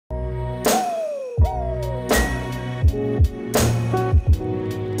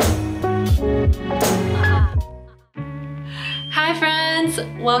Hi friends!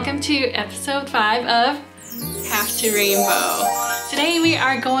 Welcome to episode 5 of Half to Rainbow. Today we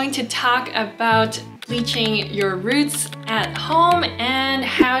are going to talk about bleaching your roots at home and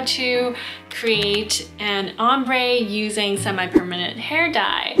how to create an ombre using semi-permanent hair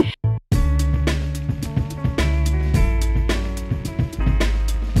dye.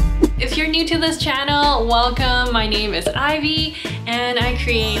 If you're new to this channel, welcome. My name is Ivy and I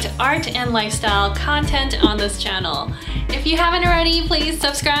create art and lifestyle content on this channel. If you haven't already, please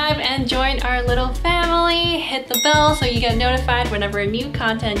subscribe and join our little family. Hit the bell so you get notified whenever new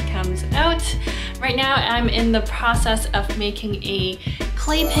content comes out. Right now I'm in the process of making a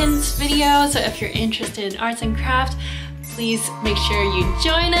clay pins video, so if you're interested in arts and craft, please make sure you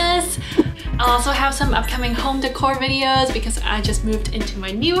join us. I'll also have some upcoming home decor videos because I just moved into my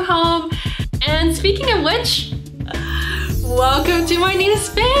new home. And speaking of which, welcome to my new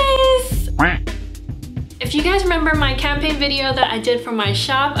space! If you guys remember my campaign video that I did for my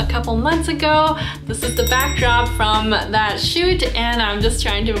shop a couple months ago, this is the backdrop from that shoot and I'm just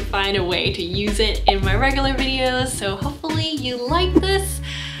trying to find a way to use it in my regular videos, so hopefully you like this.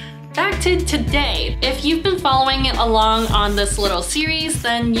 Back to today. If you've been following along on this little series,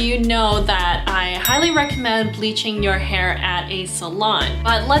 then you know that I highly recommend bleaching your hair at a salon.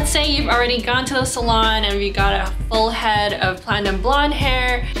 But let's say you've already gone to the salon and you got a full head of platinum blonde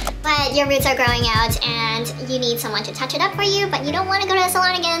hair, but your roots are growing out and you need someone to touch it up for you, but you don't want to go to the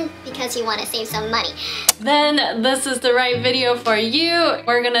salon again because you want to save some money. Then this is the right video for you.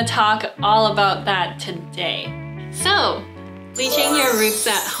 We're gonna talk all about that today. So, bleaching your roots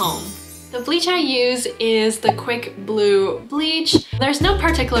at home. The bleach I use is the Quick Blue bleach. There's no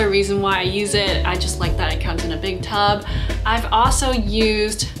particular reason why I use it. I just like that it comes in a big tub. I've also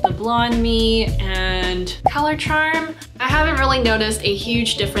used the Blonde Me and Color Charm. I haven't really noticed a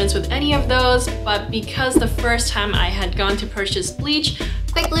huge difference with any of those, but because the first time I had gone to purchase bleach,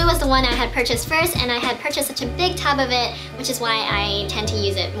 Quick Blue was the one I had purchased first, and I had purchased such a big tub of it, which is why I tend to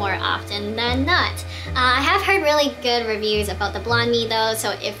use it more often than not. I have heard really good reviews about the Blonde Me though,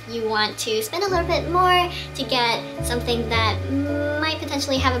 so if you want to spend a little bit more to get something that might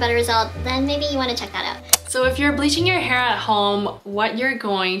potentially have a better result, then maybe you want to check that out. So if you're bleaching your hair at home, what you're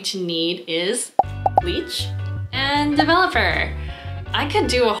going to need is bleach and developer. I could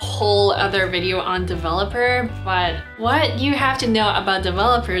do a whole other video on developer, but what you have to know about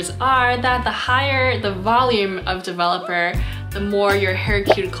developers are that the higher the volume of developer, the more your hair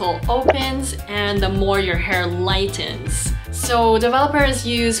cuticle opens and the more your hair lightens. So developer is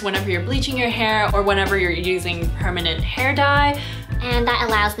used whenever you're bleaching your hair or whenever you're using permanent hair dye. And that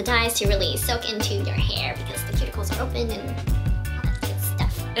allows the dyes to really soak into your hair because the cuticles are open and all that good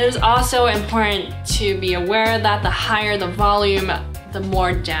stuff. It is also important to be aware that the higher the volume, the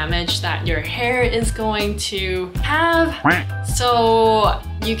more damage that your hair is going to have. So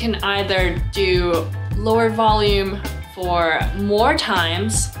you can either do lower volume for more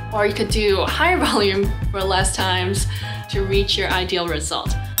times, or you could do higher volume for less times to reach your ideal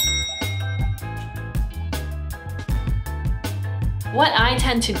result. What I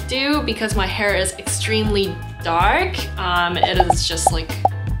tend to do, because my hair is extremely dark, it is just like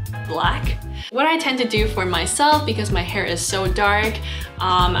black. What I tend to do for myself, because my hair is so dark,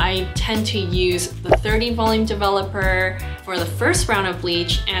 I tend to use the 30 volume developer for the first round of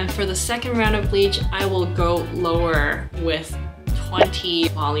bleach, and for the second round of bleach, I will go lower with 20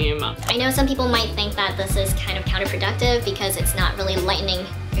 volume. I know some people might think that this is kind of counterproductive because it's not really lightening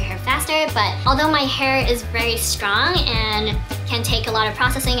your hair faster, but although my hair is very strong and can take a lot of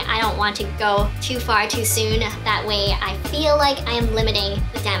processing, I don't want to go too far too soon. That way I feel like I am limiting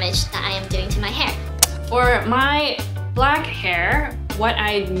the damage that I am doing to my hair. For my black hair, what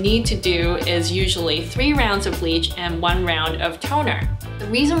I need to do is usually 3 rounds of bleach and 1 round of toner. The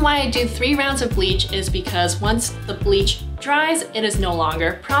reason why I do 3 rounds of bleach is because once the bleach dries, it is no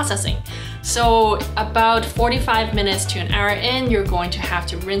longer processing. So about 45 minutes to an hour in, you're going to have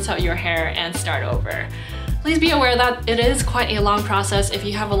to rinse out your hair and start over. Please be aware that it is quite a long process. If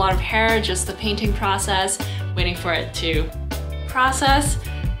you have a lot of hair, just the painting process, waiting for it to process,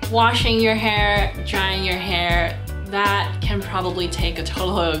 washing your hair, drying your hair, that can probably take a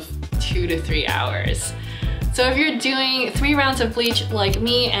total of 2 to 3 hours. So if you're doing 3 rounds of bleach like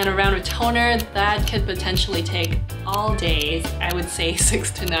me and a round of toner, that could potentially take all days, I would say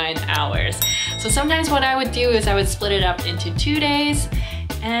 6 to 9 hours. So sometimes what I would do is I would split it up into 2 days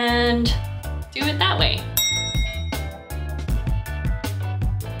and do it that way.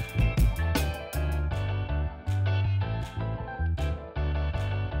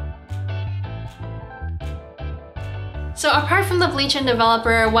 So apart from the Bleaching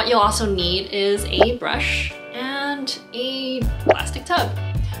developer, what you'll also need is a brush and a plastic tub.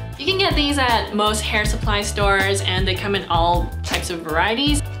 You can get these at most hair supply stores and they come in all types of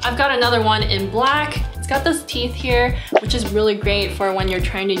varieties. I've got another one in black. It's got those teeth here, which is really great for when you're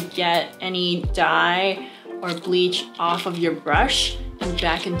trying to get any dye or bleach off of your brush and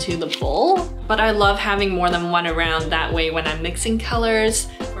back into the bowl. But I love having more than one around, that way when I'm mixing colors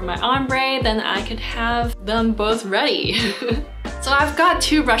for my ombre, then I could have them both ready. So I've got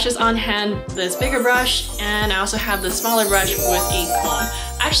two brushes on hand, this bigger brush, and I also have the smaller brush with a comb.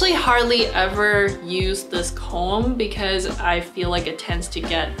 I actually hardly ever use this comb because I feel like it tends to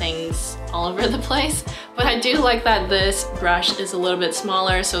get things all over the place. But I do like that this brush is a little bit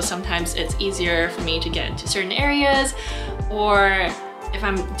smaller, so sometimes it's easier for me to get into certain areas, or if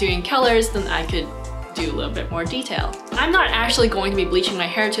I'm doing colors, then I could do a little bit more detail. I'm not actually going to be bleaching my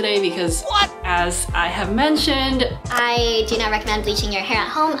hair today because, as I have mentioned, I do not recommend bleaching your hair at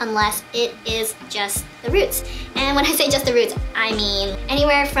home unless it is just the roots. And when I say just the roots, I mean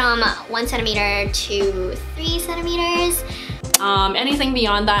anywhere from 1 centimeter to 3 centimeters. Anything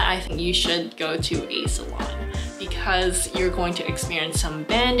beyond that, I think you should go to a salon because you're going to experience some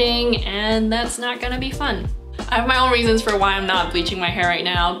banding and that's not gonna be fun. I have my own reasons for why I'm not bleaching my hair right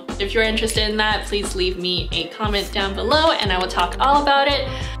now. If you're interested in that, please leave me a comment down below and I will talk all about it.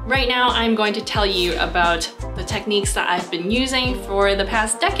 Right now, I'm going to tell you about the techniques that I've been using for the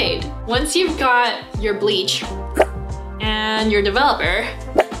past decade. Once you've got your bleach and your developer,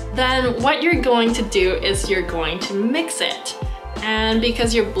 then what you're going to do is you're going to mix it. And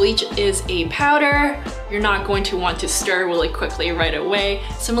because your bleach is a powder, you're not going to want to stir really quickly right away.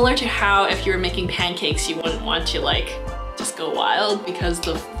 Similar to how if you were making pancakes, you wouldn't want to like just go wild because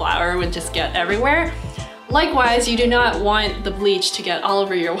the flour would just get everywhere. Likewise, you do not want the bleach to get all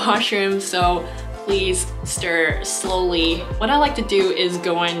over your washroom, so please stir slowly. What I like to do is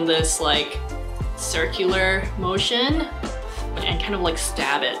go in this like circular motion and kind of like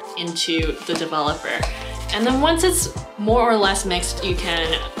stab it into the developer. And then once it's more or less mixed, you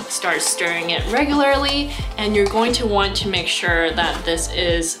can start stirring it regularly, and you're going to want to make sure that this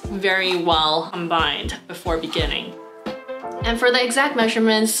is very well combined before beginning. And for the exact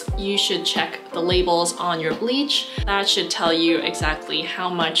measurements, you should check the labels on your bleach. That should tell you exactly how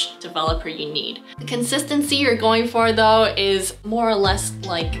much developer you need. The consistency you're going for though is more or less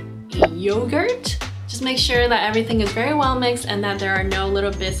like a yogurt. Just make sure that everything is very well mixed and that there are no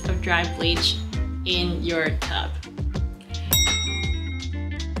little bits of dry bleach in your tub.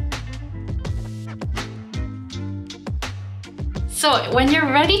 So when you're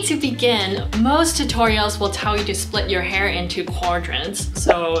ready to begin, most tutorials will tell you to split your hair into quadrants.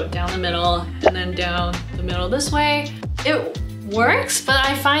 So down the middle and then down the middle this way. It works, but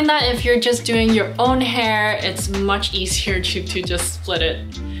I find that if you're just doing your own hair, it's much easier to just split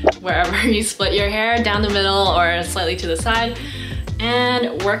it wherever you split your hair, down the middle or slightly to the side,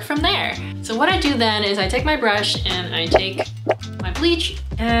 and work from there. So what I do then is I take my brush and I take my bleach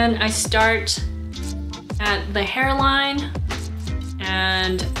and I start at the hairline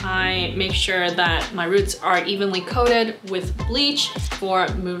and I make sure that my roots are evenly coated with bleach for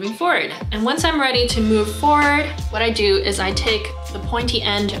moving forward. And once I'm ready to move forward, what I do is I take the pointy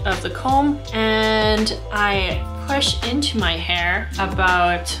end of the comb and I push into my hair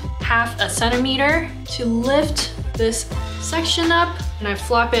about ½ centimeter to lift this section up, and I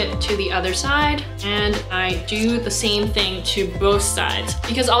flop it to the other side, and I do the same thing to both sides.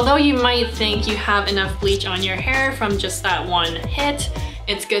 Because although you might think you have enough bleach on your hair from just that one hit,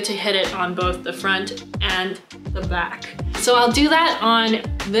 it's good to hit it on both the front and the back. So I'll do that on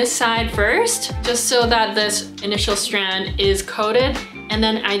this side first, just so that this initial strand is coated, and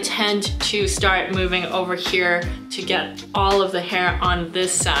then I tend to start moving over here to get all of the hair on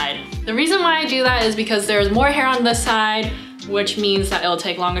this side. The reason why I do that is because there's more hair on this side, which means that it'll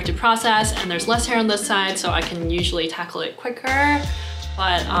take longer to process, and there's less hair on this side, so I can usually tackle it quicker.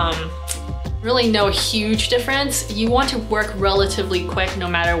 But really no huge difference. You want to work relatively quick no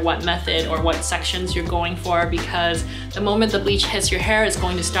matter what method or what sections you're going for, because the moment the bleach hits your hair, it's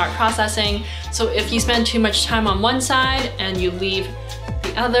going to start processing. So if you spend too much time on one side and you leave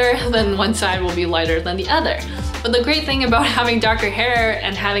the other, then one side will be lighter than the other. But the great thing about having darker hair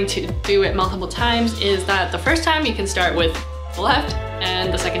and having to do it multiple times is that the first time you can start with the left,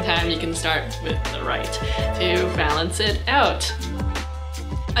 and the second time you can start with the right to balance it out.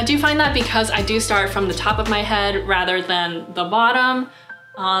 I do find that because I do start from the top of my head rather than the bottom,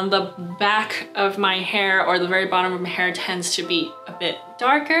 the back of my hair or the very bottom of my hair tends to be a bit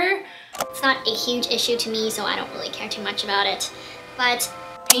darker. It's not a huge issue to me, so I don't really care too much about it. But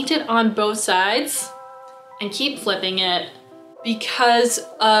paint it on both sides and keep flipping it. Because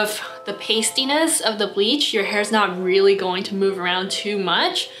of the pastiness of the bleach, your hair's not really going to move around too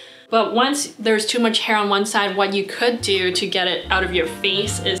much. But once there's too much hair on one side, what you could do to get it out of your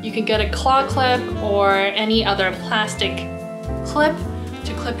face is you could get a claw clip or any other plastic clip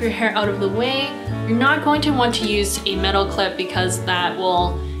to clip your hair out of the way. You're not going to want to use a metal clip because that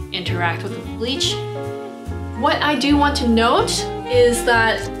will interact with the bleach. What I do want to note is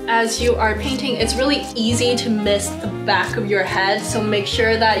that as you are painting, it's really easy to miss the back of your head, so make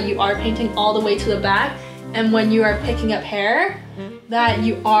sure that you are painting all the way to the back, and when you are picking up hair, that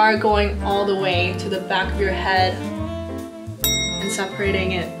you are going all the way to the back of your head and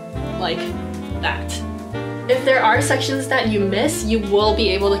separating it like that. If there are sections that you miss, you will be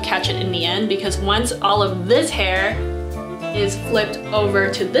able to catch it in the end, because once all of this hair is flipped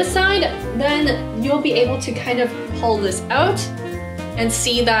over to this side, then you'll be able to kind of pull this out and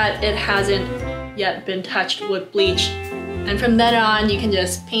see that it hasn't yet been touched with bleach. And from then on, you can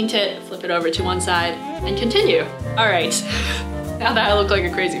just paint it, flip it over to one side, and continue. All right, now that I look like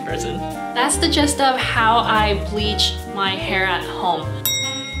a crazy person. That's the gist of how I bleach my hair at home.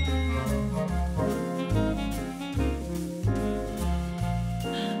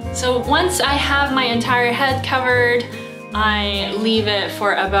 So once I have my entire head covered, I leave it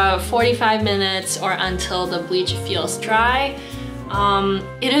for about 45 minutes or until the bleach feels dry.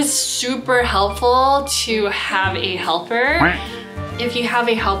 It is super helpful to have a helper. If you have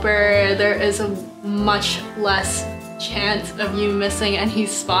a helper, there is a much less chance of you missing any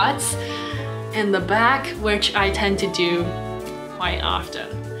spots in the back, which I tend to do quite often.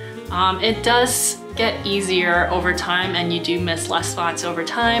 It does get easier over time and you do miss less spots over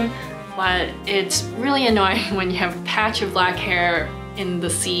time, but it's really annoying when you have a patch of black hair in the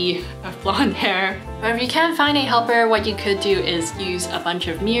sea of blonde hair. But if you can't find a helper, what you could do is use a bunch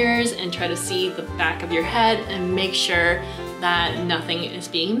of mirrors and try to see the back of your head and make sure that nothing is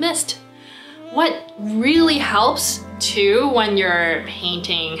being missed. What really helps too when you're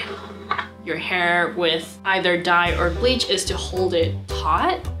painting your hair with either dye or bleach is to hold it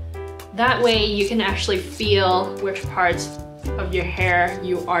taut. That way you can actually feel which parts of your hair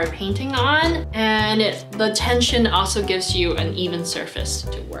you are painting on, and the tension also gives you an even surface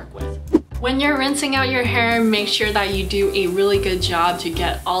to work with. When you're rinsing out your hair, make sure that you do a really good job to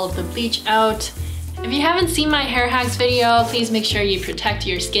get all of the bleach out. If you haven't seen my hair hacks video, please make sure you protect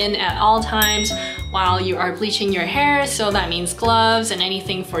your skin at all times while you are bleaching your hair, so that means gloves and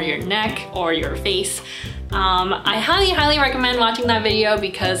anything for your neck or your face. I highly recommend watching that video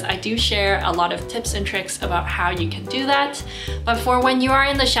because I do share a lot of tips and tricks about how you can do that. But for when you are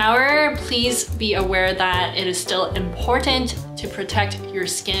in the shower, please be aware that it is still important to protect your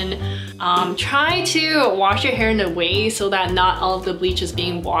skin. Try to wash your hair in a way so that not all of the bleach is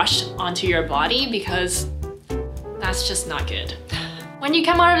being washed onto your body, because that's just not good. When you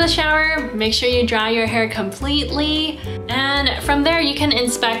come out of the shower, make sure you dry your hair completely, and from there you can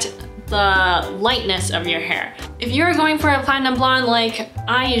inspect the lightness of your hair. If you're going for a platinum blonde like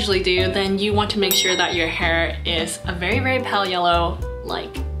I usually do, then you want to make sure that your hair is a very pale yellow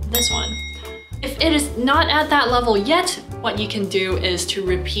like this one. If it is not at that level yet, what you can do is to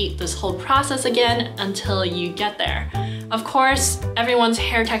repeat this whole process again until you get there. Of course, everyone's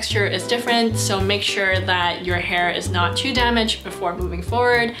hair texture is different, so make sure that your hair is not too damaged before moving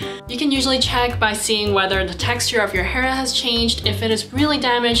forward. You can usually check by seeing whether the texture of your hair has changed. If it is really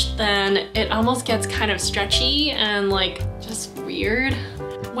damaged, then it almost gets kind of stretchy and like just weird.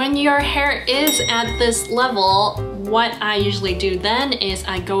 When your hair is at this level, what I usually do then is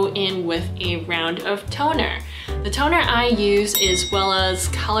I go in with a round of toner. The toner I use is Wella's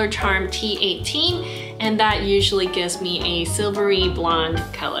Color Charm T18, and that usually gives me a silvery blonde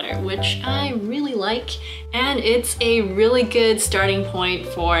color, which I really like, and it's a really good starting point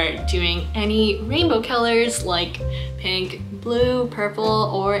for doing any rainbow colors like pink, blue,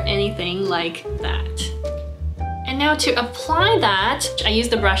 purple, or anything like that. And now to apply that, I use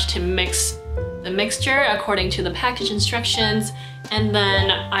the brush to mix the mixture according to the package instructions, and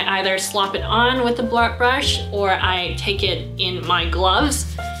then I either slop it on with the brush or I take it in my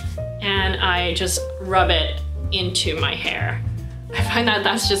gloves and I just rub it into my hair. I find that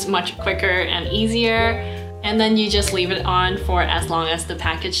that's just much quicker and easier, and then you just leave it on for as long as the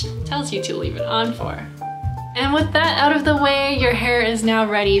package tells you to leave it on for. And with that out of the way, your hair is now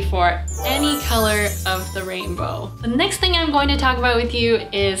ready for any color of the rainbow. The next thing I'm going to talk about with you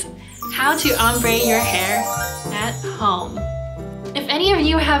is how to ombre your hair at home. If any of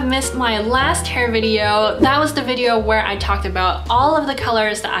you have missed my last hair video, that was the video where I talked about all of the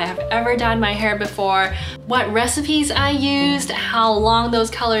colors that I have ever dyed my hair before, what recipes I used, how long those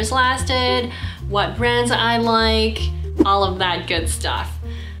colors lasted, what brands I like, all of that good stuff.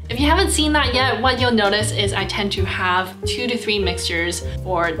 If you haven't seen that yet, what you'll notice is I tend to have 2 to 3 mixtures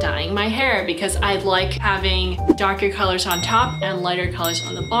for dyeing my hair because I like having darker colors on top and lighter colors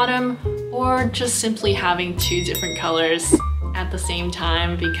on the bottom, or just simply having 2 different colors at the same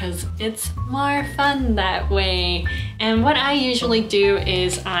time because it's more fun that way. And what I usually do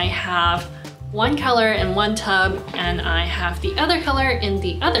is I have one color in one tub and I have the other color in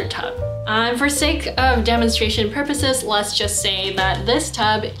the other tub. For sake of demonstration purposes, let's just say that this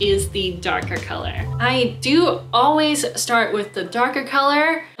tub is the darker color. I do always start with the darker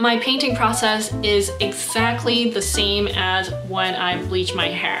color. My painting process is exactly the same as when I bleach my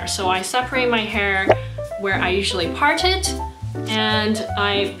hair. So I separate my hair where I usually part it, and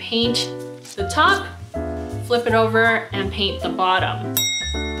I paint the top, flip it over, and paint the bottom.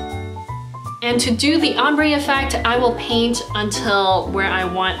 And to do the ombre effect, I will paint until where I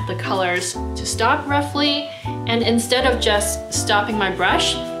want the colors to stop roughly. And instead of just stopping my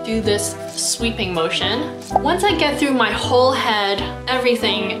brush, do this sweeping motion. Once I get through my whole head,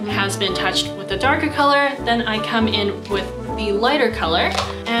 everything has been touched with the darker color, then I come in with the lighter color.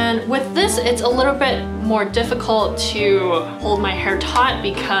 And with this, it's a little bit more difficult to hold my hair taut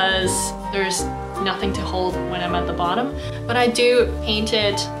because there's nothing to hold when I'm at the bottom, but I do paint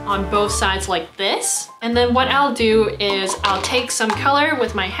it on both sides like this. And then what I'll do is I'll take some color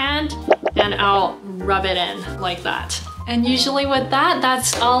with my hand and I'll rub it in like that. And usually with that,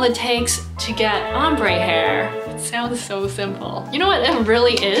 that's all it takes to get ombre hair. It sounds so simple. You know what it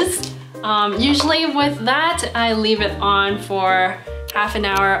really is? Usually with that, I leave it on for half an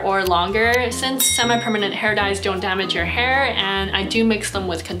hour or longer. Since semi-permanent hair dyes don't damage your hair and I do mix them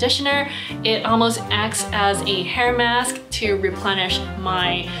with conditioner, it almost acts as a hair mask to replenish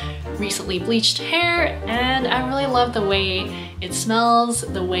my recently bleached hair, and I really love the way it smells,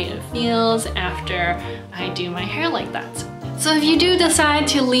 the way it feels after I do my hair like that. So if you do decide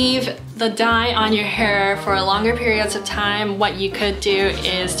to leave the dye on your hair for longer periods of time, what you could do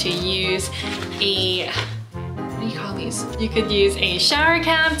is to use you could use a shower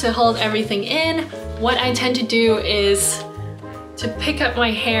cap to hold everything in. What I tend to do is to pick up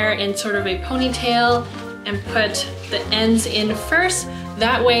my hair in sort of a ponytail and put the ends in first.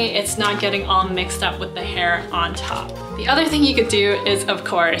 That way it's not getting all mixed up with the hair on top. The other thing you could do is, of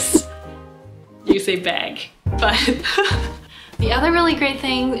course, use a bag. But the other really great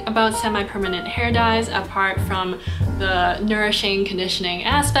thing about semi-permanent hair dyes, apart from the nourishing, conditioning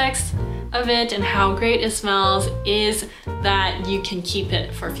aspects of it and how great it smells, is that you can keep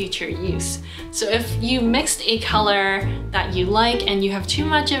it for future use. So if you mixed a color that you like and you have too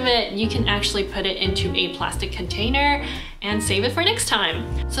much of it, you can actually put it into a plastic container and save it for next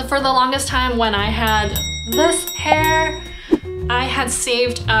time. So for the longest time when I had this hair, I had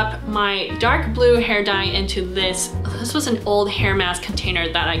saved up my dark blue hair dye into this was an old hair mask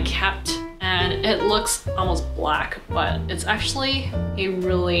container that I kept, and it looks almost black, but it's actually a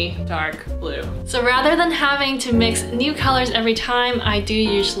really dark blue. So rather than having to mix new colors every time, I do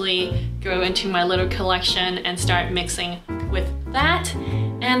usually go into my little collection and start mixing with that.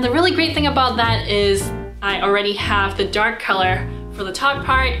 And the really great thing about that is I already have the dark color for the top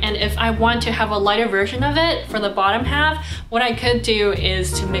part, and if I want to have a lighter version of it for the bottom half, what I could do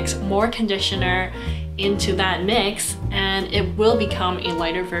is to mix more conditioner into that mix, and it will become a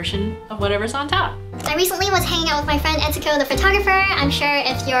lighter version of whatever's on top. I recently was hanging out with my friend Etsuko the photographer. I'm sure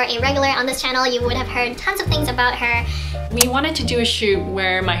if you're a regular on this channel, you would have heard tons of things about her. We wanted to do a shoot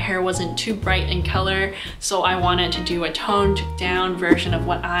where my hair wasn't too bright in color, so I wanted to do a toned down version of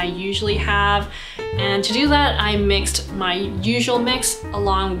what I usually have. And to do that, I mixed my usual mix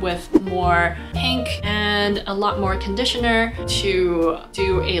along with more pink and a lot more conditioner to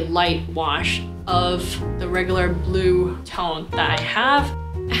do a light wash of the regular blue tone that I have.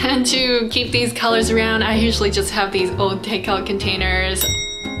 And to keep these colors around, I usually just have these old takeout containers.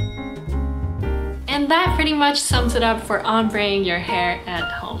 And that pretty much sums it up for ombreing your hair at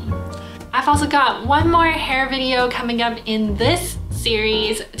home. I've also got one more hair video coming up in this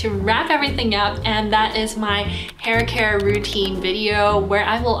series to wrap everything up, and that is my hair care routine video, where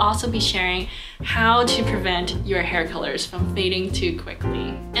I will also be sharing how to prevent your hair colors from fading too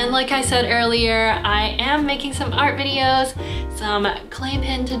quickly. And like I said earlier, I am making some art videos, some clay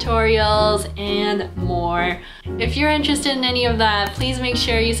pin tutorials, and more. If you're interested in any of that, please make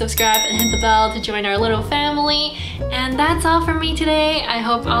sure you subscribe and hit the bell to join our little family. And that's all from me today. I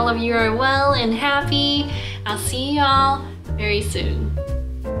hope all of you are well and happy. I'll see you all very soon.